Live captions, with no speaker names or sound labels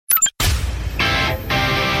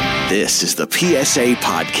This is the PSA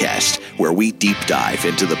Podcast, where we deep dive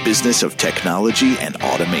into the business of technology and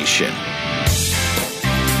automation.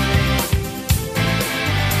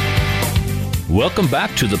 Welcome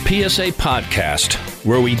back to the PSA Podcast,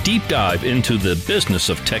 where we deep dive into the business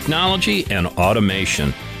of technology and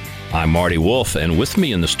automation. I'm Marty Wolf, and with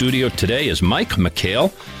me in the studio today is Mike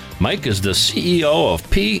McHale. Mike is the CEO of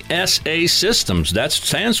PSA Systems. That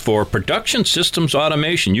stands for Production Systems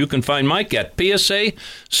Automation. You can find Mike at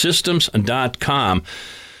psasystems.com.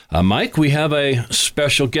 Mike, we have a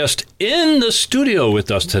special guest in the studio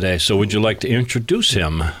with us today, so would you like to introduce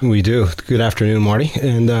him? We do. Good afternoon, Marty.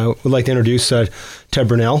 And we'd like to introduce Ted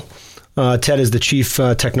Brunel. Ted is the Chief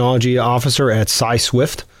Technology Officer at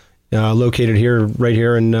SciSwift, located right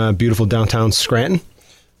here in beautiful downtown Scranton.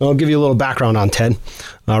 I'll give you a little background on Ted,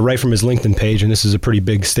 right from his LinkedIn page, and this is a pretty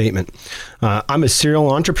big statement. I'm a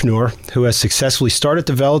serial entrepreneur who has successfully started,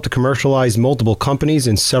 developed, and commercialized multiple companies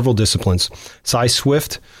in several disciplines.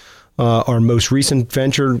 SciSwift, our most recent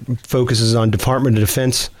venture, focuses on Department of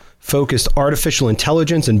Defense focused artificial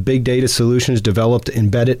intelligence and big data solutions, developed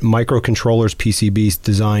embedded microcontrollers, PCBs,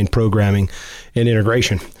 design, programming, and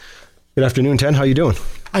integration. Good afternoon, Ted. How you doing?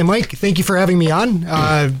 Hi, Mike. Thank you for having me on.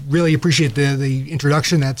 Really appreciate the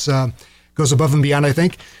introduction. That goes above and beyond, I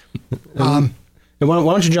think. And why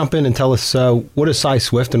don't you jump in and tell us what is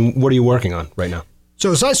SciSwift and what are you working on right now?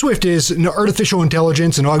 So SciSwift is an artificial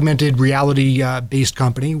intelligence and augmented reality based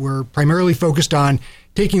company. We're primarily focused on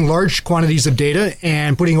taking large quantities of data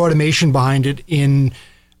and putting automation behind it in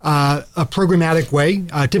a programmatic way,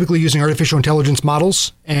 typically using artificial intelligence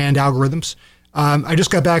models and algorithms. I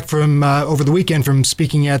just got back from over the weekend from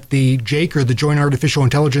speaking at the JAIC, or the Joint Artificial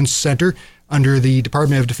Intelligence Center, under the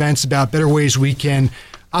Department of Defense, about better ways we can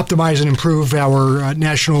optimize and improve our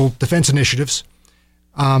national defense initiatives.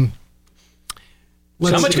 How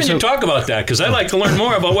much can you talk about that? Because I'd like to learn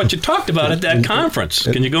more about what you talked about at that conference.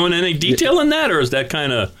 Can you go into any detail in that, or is that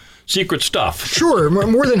kind of secret stuff? Sure,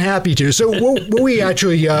 more than happy to. So what we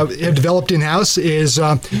actually have developed in-house is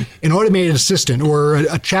an automated assistant, or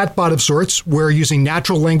a chatbot of sorts, where using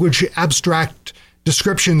natural language abstract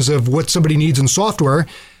descriptions of what somebody needs in software,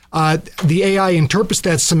 the AI interprets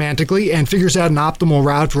that semantically and figures out an optimal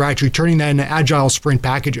route for actually turning that into agile sprint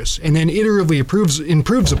packages, and then iteratively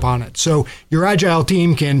improves upon it. So your agile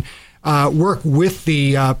team can work with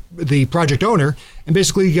the project owner, and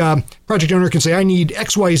basically project owner can say, I need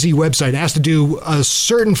XYZ website. It has to do a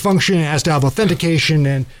certain function. It has to have authentication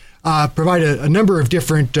and provide a number of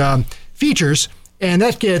different features. And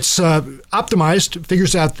that gets optimized,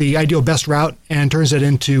 figures out the ideal best route, and turns it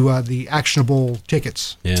into the actionable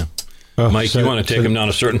tickets. Yeah. Mike, you want to take him down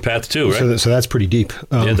a certain path too, right? So that's pretty deep.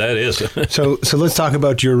 Yeah, that is. so let's talk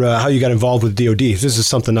about your how you got involved with DoD. This is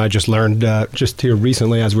something I just learned just here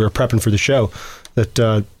recently as we were prepping for the show,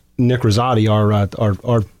 that Nick Rosati,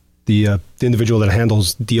 the individual that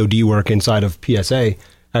handles DoD work inside of PSA,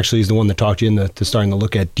 actually is the one that talked you into starting to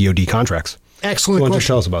look at DoD contracts. Excellent Why don't you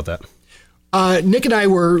question. tell us about that? Nick and I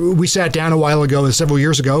we sat down a while ago, several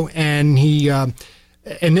years ago, and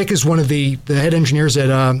Nick is one of the head engineers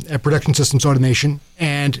at Production Systems Automation.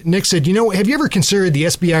 And Nick said, have you ever considered the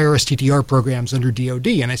SBI or STTR programs under DoD?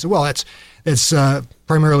 And I said, well, that's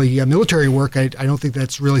primarily military work. I don't think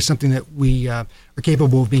that's really something that we are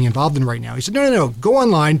capable of being involved in right now. He said, no, go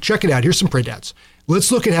online, check it out. Here's some printouts.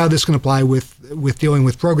 Let's look at how this can apply with dealing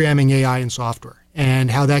with programming, AI, and software,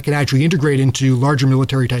 and how that can actually integrate into larger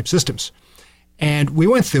military type systems. And we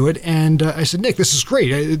went through it, and I said, Nick, this is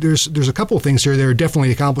great. There's a couple of things here that are definitely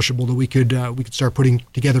accomplishable that we could start putting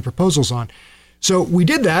together proposals on. So we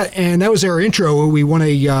did that, and that was our intro. We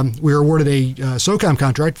were awarded a SOCOM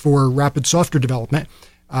contract for rapid software development,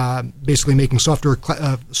 basically making software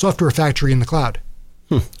factory in the cloud.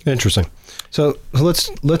 Interesting. So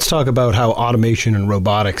let's talk about how automation and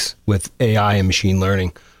robotics with AI and machine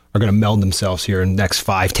learning are going to meld themselves here in the next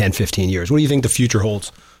 5, 10, 15 years. What do you think the future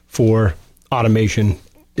holds for automation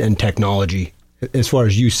and technology as far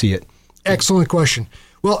as you see it? Excellent question.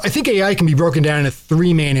 Well, I think AI can be broken down into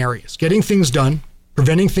three main areas: getting things done,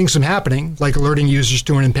 preventing things from happening, like alerting users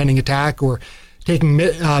to an impending attack, or taking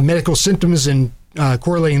medical symptoms and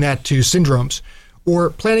correlating that to syndromes, or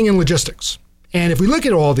planning and logistics. And if we look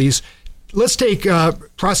at all these, let's take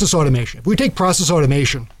process automation. If we take process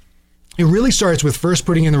automation, it really starts with first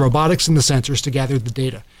putting in the robotics and the sensors to gather the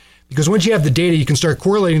data. Because once you have the data, you can start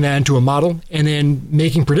correlating that into a model and then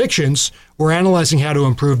making predictions or analyzing how to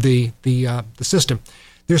improve the system.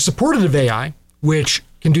 There's supportive AI, which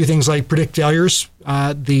can do things like predict failures.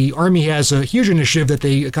 The Army has a huge initiative that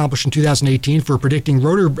they accomplished in 2018 for predicting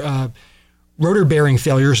rotor bearing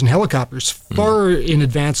failures in helicopters far in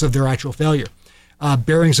advance of their actual failure.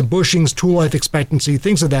 bearings and bushings, tool life expectancy,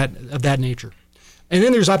 things of that nature. And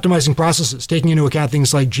then there's optimizing processes, taking into account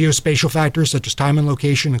things like geospatial factors such as time and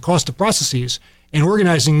location and cost of processes, and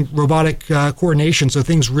organizing robotic coordination so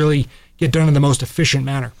things really get done in the most efficient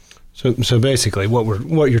manner. So basically,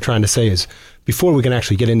 what you're trying to say is, before we can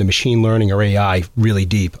actually get into machine learning or AI really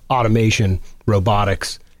deep, automation,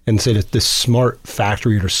 robotics, and say that this smart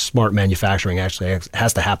factory or smart manufacturing actually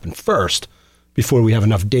has to happen first before we have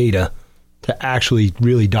enough data to actually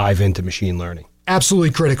really dive into machine learning.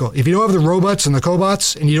 Absolutely critical. If you don't have the robots and the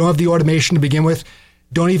cobots, and you don't have the automation to begin with,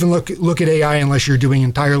 don't even look at AI unless you're doing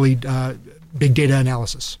entirely big data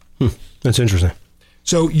analysis. That's interesting.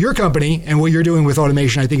 So your company and what you're doing with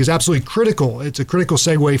automation, I think, is absolutely critical. It's a critical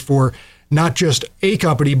segue for not just a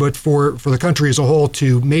company, but for the country as a whole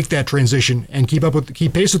to make that transition and keep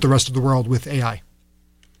pace with the rest of the world with AI.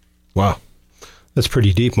 Wow. That's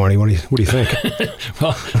pretty deep, Marty. What do you think?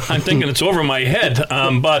 Well, I'm thinking it's over my head,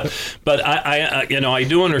 but I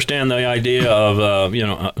do understand the idea of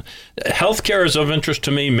healthcare is of interest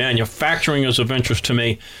to me, manufacturing is of interest to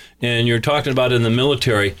me, and you're talking about in the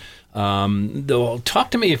military.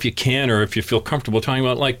 Talk to me if you can, or if you feel comfortable talking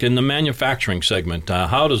about, like in the manufacturing segment,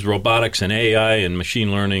 how does robotics and AI and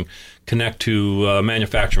machine learning connect to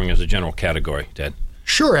manufacturing as a general category, Ted?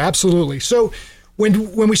 Sure, absolutely. So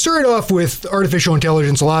when we started off with artificial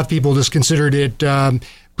intelligence, a lot of people just considered it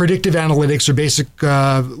predictive analytics or basic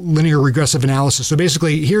linear regressive analysis. So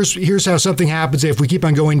basically, here's how something happens. If we keep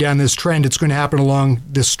on going down this trend, it's going to happen along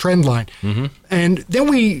this trend line. Mm-hmm. And then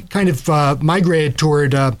we kind of migrated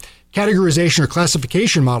toward categorization or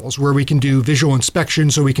classification models where we can do visual inspection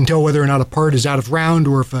so we can tell whether or not a part is out of round,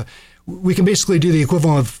 or if we can basically do the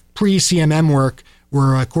equivalent of pre-CMM work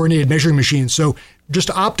or coordinated measuring machines. So just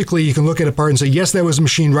optically, you can look at a part and say, yes, that was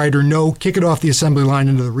machined right, or no, kick it off the assembly line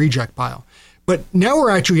into the reject pile. But now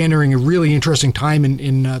we're actually entering a really interesting time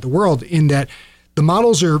in the world, in that the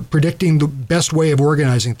models are predicting the best way of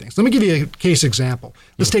organizing things. Let me give you a case example.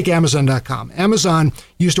 Let's take Amazon.com. Amazon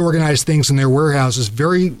used to organize things in their warehouses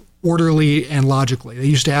very orderly and logically. They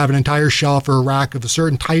used to have an entire shelf or a rack of a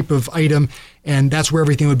certain type of item, and that's where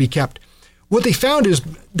everything would be kept. What they found is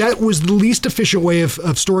that was the least efficient way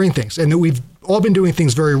of storing things, and that we've all been doing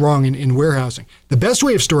things very wrong in warehousing. The best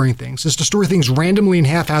way of storing things is to store things randomly and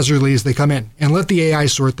haphazardly as they come in, and let the AI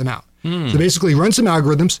sort them out. So basically, run some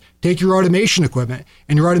algorithms, take your automation equipment,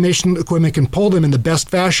 and your automation equipment can pull them in the best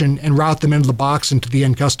fashion and route them into the box and to the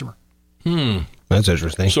end customer. That's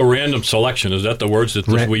interesting. So random selection, is that the words that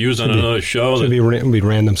we use on another show? It should be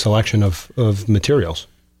random selection of materials.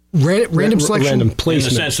 Random selection, random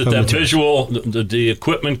placement, in the sense that visual, the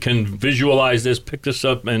equipment can visualize this, pick this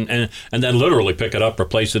up, and then literally pick it up or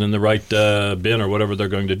place it in the right bin or whatever they're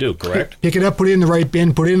going to do. Correct? Pick it up, put it in the right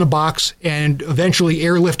bin, put it in a box, and eventually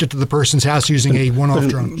airlift it to the person's house using a one-off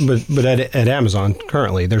drone. But at Amazon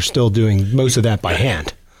currently, they're still doing most of that by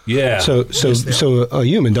hand. Yeah. So a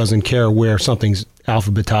human doesn't care where something's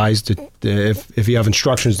alphabetized. If you have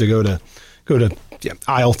instructions to go to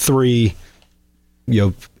aisle 3.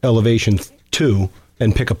 Elevation 2,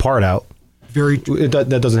 and pick a part out.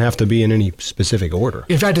 That doesn't have to be in any specific order.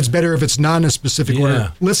 In fact, it's better if it's not in a specific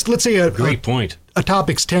order. Let's say great point. A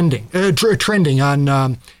topic's trending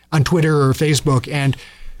on Twitter or Facebook, and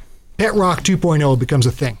Pet Rock 2.0 becomes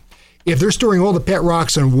a thing. If they're storing all the pet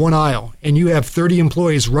rocks in one aisle and you have 30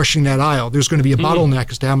 employees rushing that aisle, there's going to be a bottleneck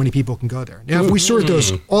as to how many people can go there. Now, if we sort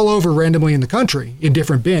those all over randomly in the country in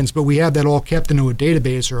different bins, but we have that all kept into a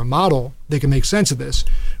database or a model that can make sense of this,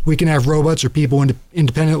 we can have robots or people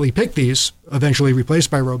independently pick these, eventually replaced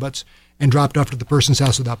by robots, and dropped off to the person's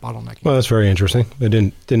house without bottlenecking. Well, that's very interesting. I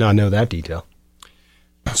did not know that detail.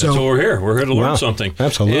 So that's what we're here. We're here to learn something.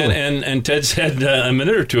 Absolutely. And Ted said a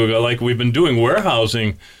minute or two ago, like, we've been doing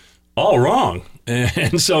warehousing all wrong.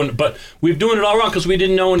 And so, but we're doing it all wrong because we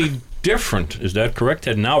didn't know any different. Is that correct,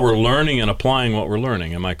 Ted? Now we're learning and applying what we're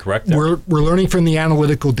learning. Am I correct there? We're learning from the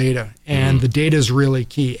analytical data, and the data is really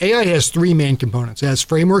key. AI has 3 main components. It has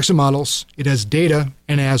frameworks and models, it has data,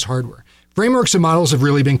 and it has hardware. Frameworks and models have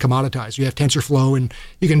really been commoditized. You have TensorFlow, and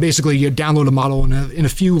you can basically download a model and in a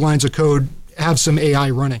few lines of code have some AI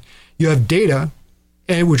running. You have data,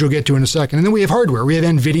 which we'll get to in a second. And then we have hardware. We have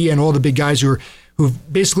NVIDIA and all the big guys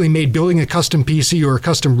who've basically made building a custom PC or a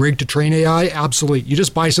custom rig to train AI obsolete. You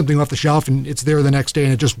just buy something off the shelf and it's there the next day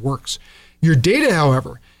and it just works. Your data,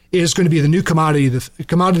 however, is going to be the new commodity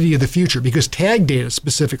of the future, because tag data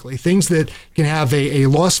specifically, things that can have a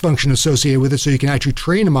loss function associated with it so you can actually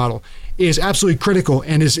train a model, is absolutely critical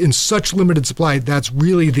and is in such limited supply. That's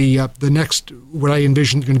really the next, what I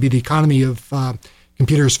envision is going to be the economy of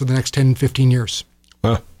computers for the next 10, 15 years.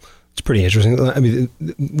 Wow. It's pretty interesting. I mean,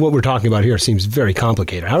 what we're talking about here seems very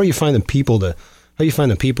complicated. How are you finding people to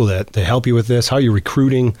help you with this? How are you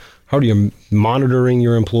recruiting? How are you monitoring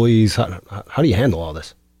your employees? How do you handle all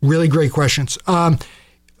this? Really great questions.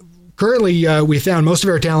 Currently, we found most of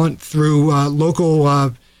our talent through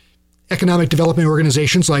local economic development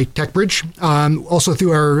organizations like TechBridge, also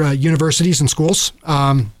through our universities and schools.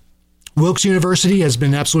 Wilkes University has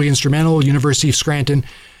been absolutely instrumental, University of Scranton,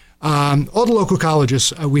 all the local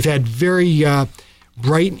colleges. We've had very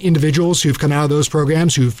bright individuals who've come out of those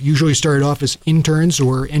programs who've usually started off as interns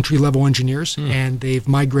or entry-level engineers, and they've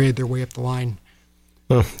migrated their way up the line.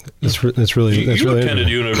 Well, that's really You attended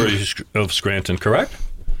University of Scranton, correct?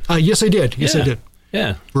 Yes, I did. Yes, I did.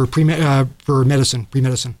 Yeah. For medicine,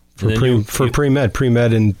 pre-medicine. For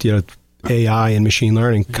pre-med and AI and machine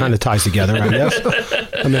learning kind of ties together, I guess.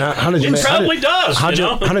 I mean, how did you? It probably does. How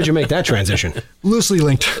did you make that transition? Loosely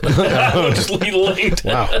linked. Loosely linked.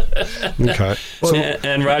 Wow. Okay.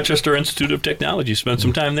 And Rochester Institute of Technology spent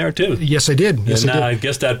some time there too. Yes, I did. Yes, and I did. I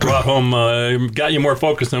guess that brought home, got you more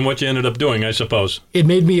focused than what you ended up doing, I suppose. It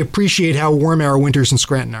made me appreciate how warm our winters in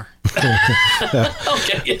Scranton are.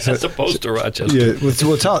 Okay, yes, as opposed to Rochester. Yeah.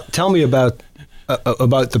 Well, tell me about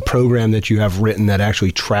the program that you have written that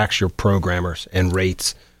actually tracks your programmers and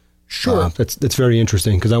rates. Sure. That's very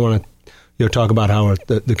interesting because I want to talk about how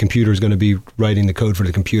the computer is going to be writing the code for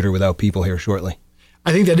the computer without people here shortly.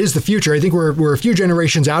 I think that is the future. I think we're a few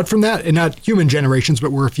generations out from that, and not human generations,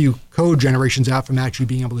 but we're a few code generations out from actually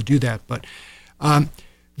being able to do that. But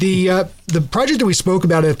the project that we spoke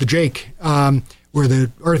about at the JAIC, where the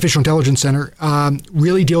Artificial Intelligence Center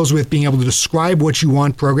really deals with being able to describe what you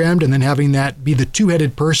want programmed and then having that be the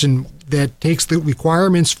two-headed person that takes the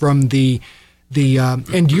requirements from the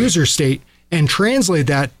end user state and translate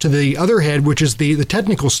that to the other head, which is the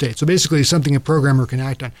technical state. So basically something a programmer can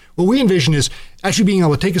act on. What we envision is actually being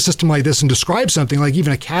able to take a system like this and describe something like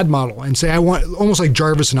even a CAD model and say, I want, almost like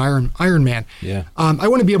Jarvis and Iron Man. Yeah. I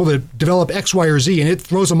want to be able to develop X, Y, or Z, and it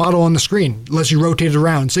throws a model on the screen, lets you rotate it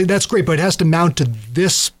around. Say, that's great, but it has to mount to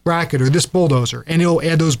this bracket or this bulldozer, and it'll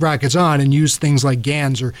add those brackets on and use things like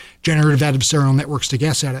GANs or generative adversarial networks to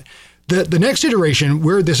guess at it. The next iteration,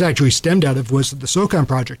 where this actually stemmed out of, was the SOCON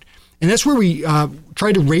project. And that's where we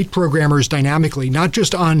try to rate programmers dynamically, not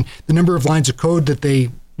just on the number of lines of code that they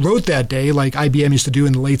wrote that day, like IBM used to do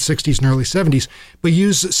in the late 60s and early 70s, but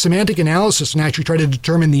use semantic analysis and actually try to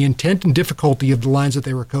determine the intent and difficulty of the lines that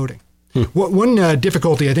they were coding. One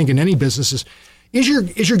difficulty, I think, in any business is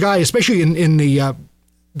your guy, especially in the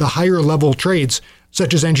higher level trades,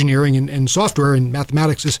 such as engineering and software and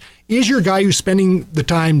mathematics, is your guy who's spending the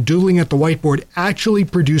time doodling at the whiteboard actually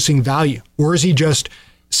producing value? Or is he just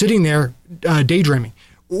sitting there daydreaming?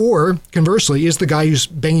 Or conversely, is the guy who's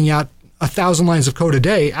banging out 1,000 lines of code a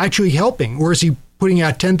day actually helping? Or is he putting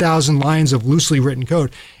out 10,000 lines of loosely written code?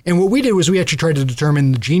 And what we did was we actually tried to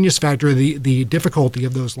determine the genius factor, the difficulty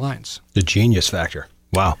of those lines. The genius factor.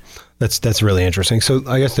 Wow. That's really interesting. So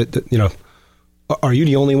I guess that are you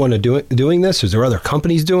the only one doing this? Is there other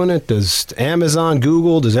companies doing it? Does Amazon,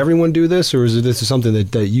 Google, does everyone do this? Or is this something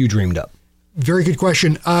that you dreamed up? Very good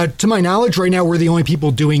question. To my knowledge, right now, we're the only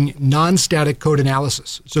people doing non-static code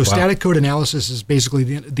analysis. So static code analysis is basically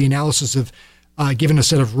the analysis of given a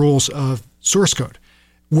set of rules of source code.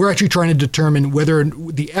 We're actually trying to determine whether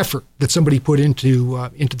the effort that somebody put into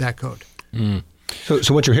that code. Mm.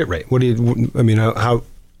 So what's your hit rate? How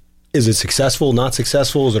is it successful, not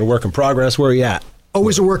successful? Is it a work in progress? Where are you at?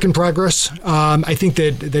 Always a work in progress. I think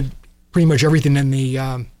that pretty much everything in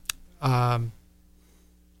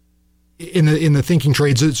the thinking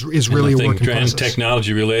trades is really a work in progress.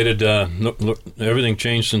 Technology related, everything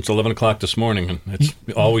changed since 11 o'clock this morning, and it's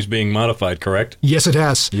always being modified, correct? Yes, it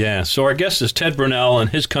has. Yeah. So our guest is Ted Brunel,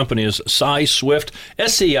 and his company is SciSwift,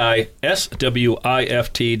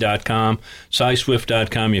 SciSwift.com,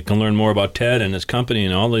 SciSwift.com. You can learn more about Ted and his company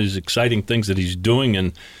and all these exciting things that he's doing,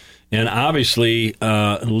 and obviously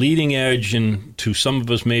leading edge and to some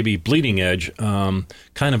of us maybe bleeding edge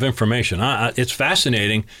kind of information. It's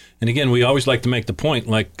fascinating. And again, we always like to make the point,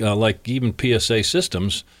 like even PSA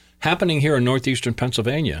systems, happening here in northeastern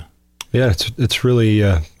Pennsylvania. Yeah, it's really,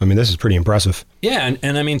 this is pretty impressive. Yeah,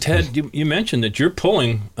 and I mean, Ted, you mentioned that you're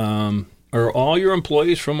pulling, are all your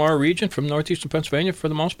employees from our region, from northeastern Pennsylvania for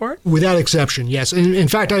the most part? Without exception, yes. And in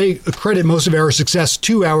fact, I credit most of our success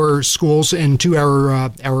to our schools and to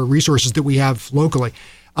our resources that we have locally.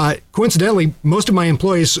 Coincidentally, most of my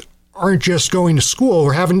employees aren't just going to school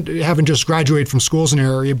or haven't just graduated from schools in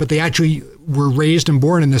our area, but they actually were raised and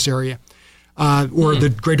born in this area or the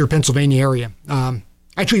greater Pennsylvania area.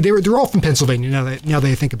 Actually, they're all from Pennsylvania now that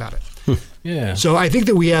I think about it. Yeah. So I think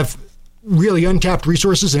that we have really untapped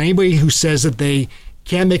resources, and anybody who says that they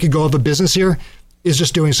can't make a go of a business here is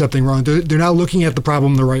just doing something wrong. They're not looking at the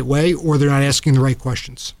problem the right way, or they're not asking the right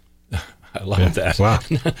questions. I love that. Wow.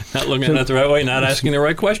 Not looking at it the right way, not asking the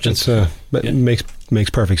right questions. Makes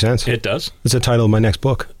perfect sense. It does. It's the title of my next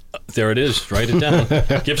book. There it is. Write it down.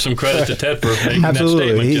 Give some credit to Ted for making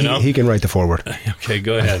Absolutely. that statement. He can write the foreword. Okay,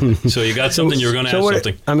 go ahead. So you got something, you were going to ask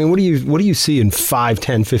something. I mean, what do you see in 5,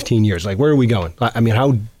 10, 15 years? Like, where are we going? I mean,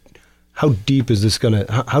 how deep is this going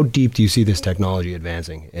to, how deep do you see this technology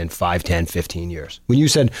advancing in 5, 10, 15 years? When you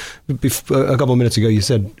said, a couple of minutes ago, you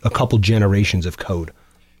said a couple generations of code.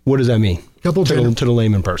 What does that mean to the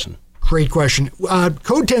layman person? Great question.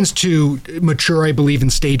 Code tends to mature, I believe, in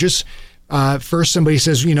stages. First, somebody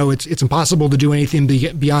says, it's impossible to do anything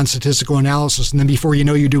beyond statistical analysis. And then before you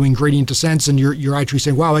know, you're doing gradient descents, and you're actually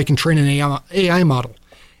saying, wow, I can train an AI model.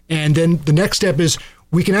 And then the next step is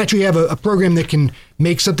we can actually have a program that can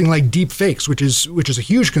make something like deep fakes, which is a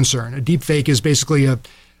huge concern. A deep fake is basically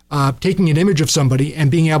taking an image of somebody and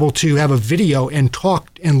being able to have a video and talk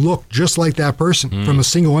and look just like that person from a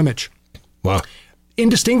single image. Wow.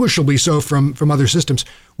 Indistinguishably so from other systems.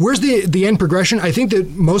 Where's the end progression? I think that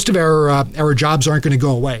most of our jobs aren't going to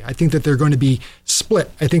go away. I think that they're going to be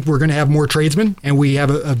split. I think we're going to have more tradesmen, and we have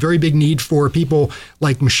a very big need for people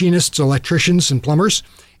like machinists, electricians, and plumbers.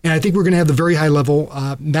 And I think we're going to have the very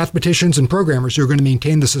high-level mathematicians and programmers who are going to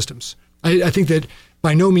maintain the systems. I think that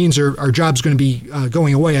by no means are our jobs going to be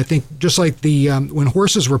going away. I think just like when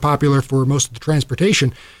horses were popular for most of the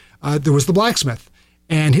transportation, there was the blacksmith.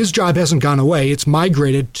 And his job hasn't gone away. It's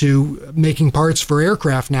migrated to making parts for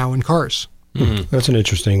aircraft now and cars. Mm-hmm. That's an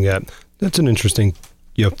interesting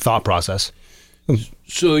thought process.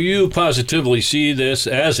 So you positively see this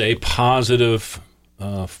as a positive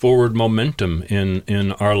forward momentum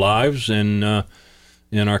in our lives and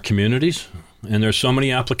in our communities? And there's so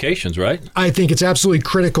many applications, right? I think it's absolutely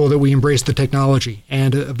critical that we embrace the technology.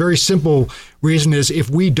 And a very simple reason is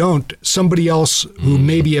if we don't, somebody else who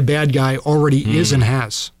may be a bad guy already is and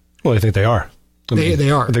has. Well, I think they are.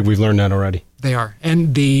 They are. I think we've learned that already. They are.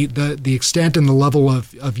 And the extent and the level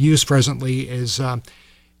of use presently is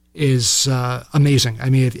amazing.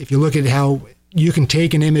 I mean, if you look at how you can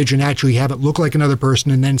take an image and actually have it look like another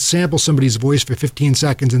person and then sample somebody's voice for 15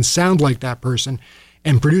 seconds and sound like that person,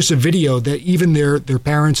 and produce a video that even their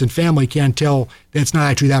parents and family can't tell that it's not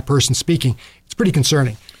actually that person speaking. It's pretty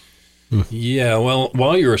concerning. Yeah, well,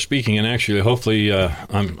 while you were speaking, and actually, hopefully,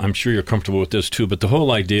 I'm sure you're comfortable with this too, but the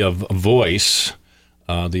whole idea of voice,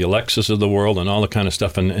 the Alexas of the world and all the kind of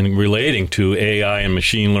stuff, and relating to AI and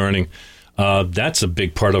machine learning, that's a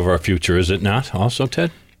big part of our future, is it not also, Ted?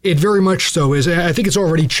 It very much so is. I think it's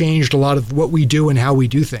already changed a lot of what we do and how we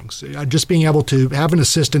do things. Just being able to have an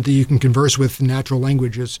assistant that you can converse with in natural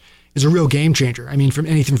language is a real game changer. I mean, from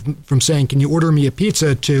anything from saying, can you order me a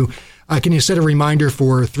pizza to, can you set a reminder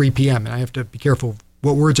for 3 p.m.? And I have to be careful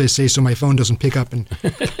what words I say so my phone doesn't pick up and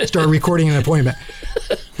start recording an appointment.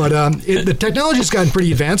 But the technology's gotten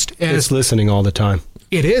pretty advanced. And it's listening all the time.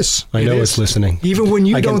 It is. I know it's listening. Even when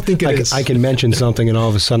you don't think it is. I can mention something and all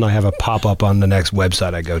of a sudden I have a pop-up on the next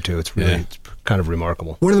website I go to. It's really it's kind of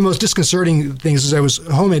remarkable. One of the most disconcerting things is I was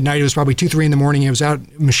home at night. It was probably 2, 3 in the morning. I was out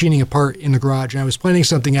machining a part in the garage and I was planning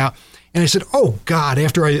something out. And I said, oh, God,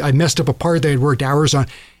 after I messed up a part that I had worked hours on.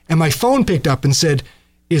 And my phone picked up and said,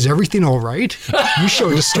 is everything all right? You show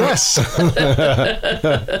distress.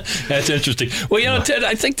 That's interesting. Well, Ted,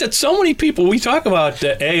 I think that so many people, we talk about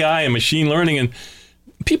AI and machine learning, and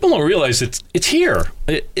people don't realize it's here.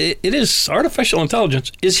 It is, artificial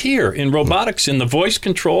intelligence is here in robotics, in the voice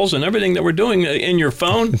controls and everything that we're doing in your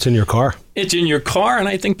phone. It's in your car. It's in your car, and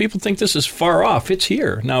I think people think this is far off. It's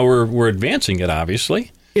here. Now we're advancing it,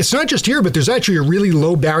 obviously. It's not just here, but there's actually a really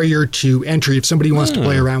low barrier to entry if somebody wants to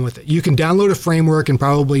play around with it. You can download a framework in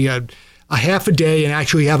probably a half a day and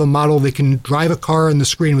actually have a model that can drive a car on the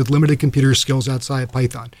screen with limited computer skills outside of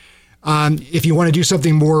Python. If you want to do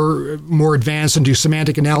something more advanced and do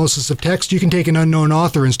semantic analysis of text, you can take an unknown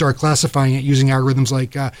author and start classifying it using algorithms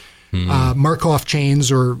like Markov chains,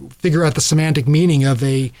 or figure out the semantic meaning of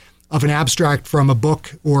an abstract from a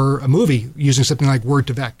book or a movie using something like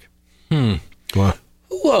Word2Vec. Wow.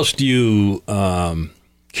 Who else do you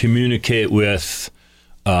communicate with?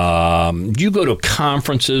 Do you go to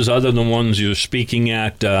conferences other than ones you're speaking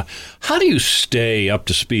at? How do you stay up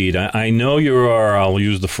to speed? I know you are, I'll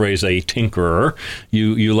use the phrase, a tinkerer.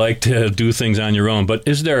 You like to do things on your own, but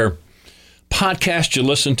is there podcasts you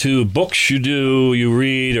listen to, books you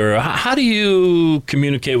read, or how do you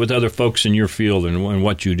communicate with other folks in your field and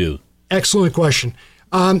what you do? Excellent question.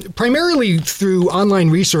 Primarily through online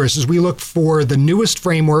resources, we look for the newest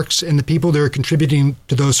frameworks and the people that are contributing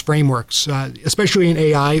to those frameworks, especially in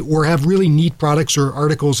AI, or have really neat products or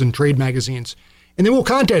articles in trade magazines. And then we'll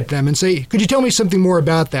contact them and say, could you tell me something more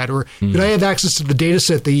about that? Or could I have access to the data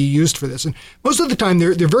set that you used for this? And most of the time,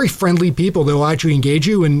 they're very friendly people. They'll actually engage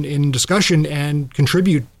you in discussion and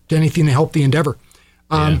contribute to anything to help the endeavor.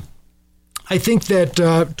 I think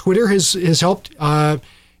that Twitter has helped,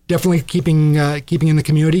 definitely keeping in the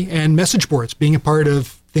community, and message boards, being a part of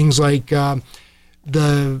things like the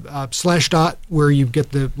Slashdot, where you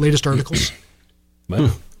get the latest articles.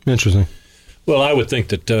 Interesting. Well, I would think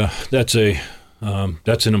that that's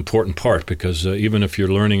an important part, because even if you're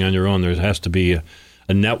learning on your own, there has to be a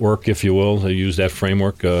network, if you will, to use that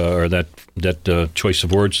framework or that choice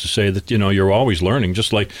of words to say that, you're always learning,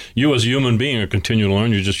 just like you as a human being are continuing to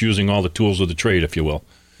learn. You're just using all the tools of the trade, if you will.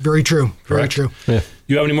 Very true. Correct? Very true. Yeah.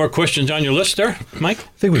 You have any more questions on your list there, Mike?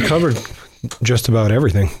 I think we covered just about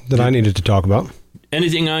everything that I needed to talk about.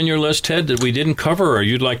 Anything on your list, Ted, that we didn't cover, or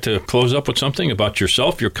you'd like to close up with something about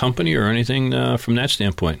yourself, your company, or anything from that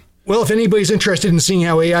standpoint? Well, if anybody's interested in seeing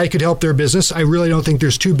how AI could help their business, I really don't think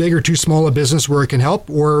there's too big or too small a business where it can help,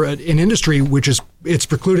 or an industry which it's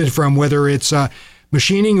precluded from, whether it's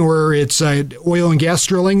machining, or it's oil and gas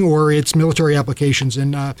drilling, or it's military applications.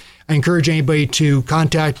 And I encourage anybody to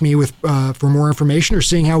contact me with for more information, or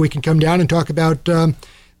seeing how we can come down and talk about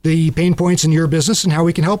the pain points in your business and how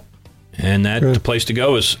we can help. And the place to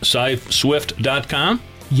go is SciSwift.com.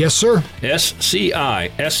 Yes, sir. SciSwift,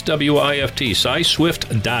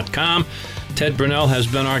 SciSwift.com. Ted Brunel has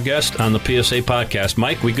been our guest on the PSA podcast.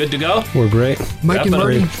 Mike, we good to go? We're great. Mike and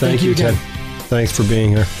Marty, Thank you, again. Ted. Thanks for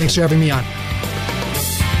being here. Thanks for having me on.